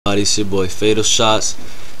It's your boy Fatal Shots,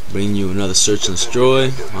 bringing you another Search and Destroy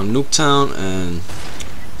on Nuketown. And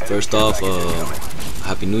first off,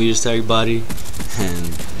 Happy New Year's to everybody. And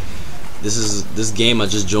this game I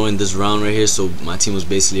just joined this round right here, so my team was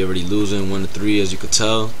basically already losing 1-3, as you could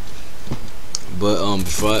tell. But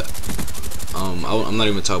before I'm not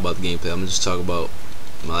even gonna talk about the gameplay. I'm gonna just talk about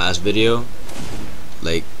my last video.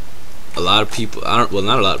 Like, a lot of people, not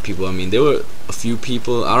a lot of people, I mean, there were a few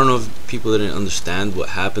people, I don't know if people didn't understand what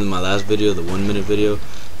happened in my last video, the 1-minute video,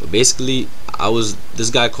 but basically I was this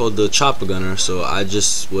guy called the Chopper Gunner. So I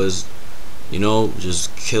just was, you know,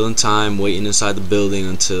 just killing time, waiting inside the building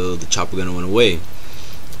until the Chopper Gunner went away.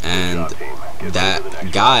 And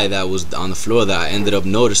that guy that was on the floor that I ended up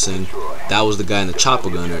noticing, that was the guy in the Chopper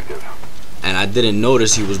Gunner. And I didn't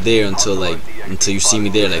notice he was there until you see me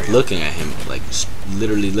there, like, looking at him, like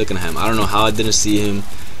literally looking at him. I don't know how I didn't see him.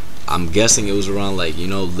 I'm guessing it was around, like, you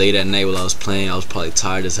know, late at night while I was playing. I was probably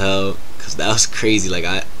tired as hell, cause that was crazy. Like,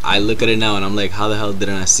 I look at it now and I'm like, how the hell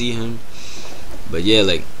didn't I see him? But yeah,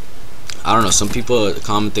 like, I don't know. Some people are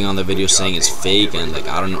commenting on the video saying it's fake, and like,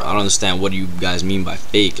 I don't understand what do you guys mean by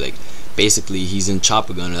fake. Like, basically he's in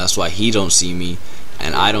Chopper Gunner, that's why he don't see me.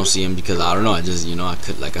 And I don't see him because I don't know. I just, you know,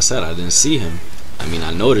 like I said, I didn't see him. I mean,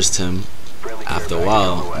 I noticed him after a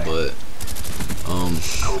while, but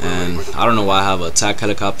and I don't know why I have an attack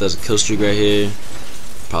helicopter as a kill streak right here.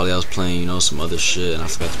 Probably I was playing, you know, some other shit and I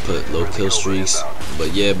forgot to put low kill streaks.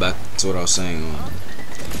 But yeah, back to what I was saying.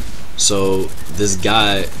 So this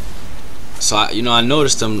guy, so I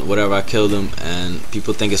noticed him, whatever, I killed him, and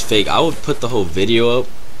people think it's fake. I would put the whole video up,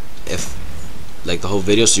 if like the whole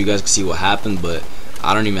video, so you guys can see what happened, but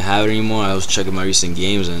I don't even have it anymore. I was checking my recent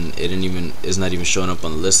games and it's not even showing up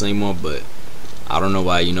on the list anymore. But I don't know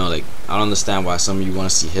why, you know, like, I don't understand why some of you want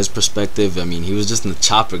to see his perspective. I mean, he was just in the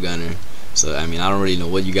Chopper Gunner, so I mean, I don't really know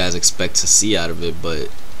what you guys expect to see out of it, but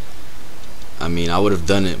I mean, I would have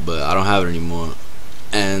done it, but I don't have it anymore.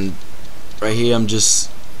 And right here, is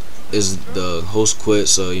the host quit,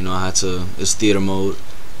 so you know, I had to, it's theater mode,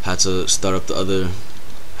 had to start up the other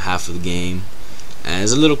half of the game. And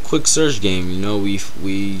it's a little quick search game, you know. We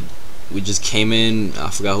just came in.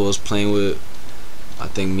 I forgot who I was playing with. I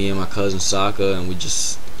think me and my cousin Saka, and we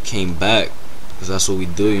just came back because that's what we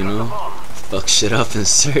do, you know. Fuck shit up and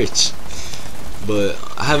search. But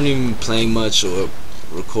I haven't even been playing much or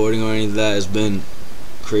recording or any of that. It's been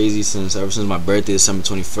crazy ever since my birthday, December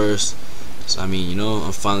 21st. So I mean, you know,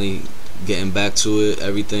 I'm finally getting back to it.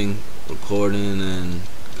 Everything, recording, and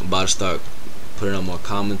I'm about to start putting up more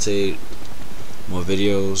more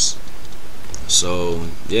videos. So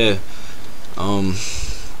yeah,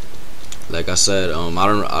 like I said,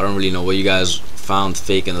 I don't really know what you guys found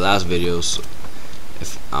fake in the last videos.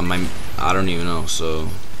 If I don't even know, so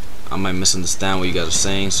I might misunderstand what you guys are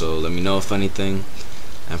saying, so let me know if anything.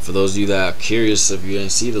 And for those of you that are curious, if you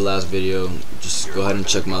didn't see the last video, just go ahead and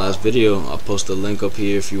check my last video. I'll post a link up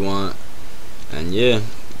here if you want. And yeah,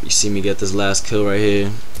 you see me get this last kill right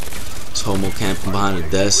here. It's homo camping behind the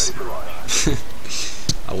desk.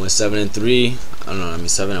 I went 7-3. I don't know, I mean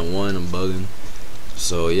 7-1. I'm bugging.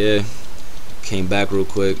 So yeah, came back real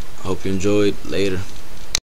quick. Hope you enjoyed. Later.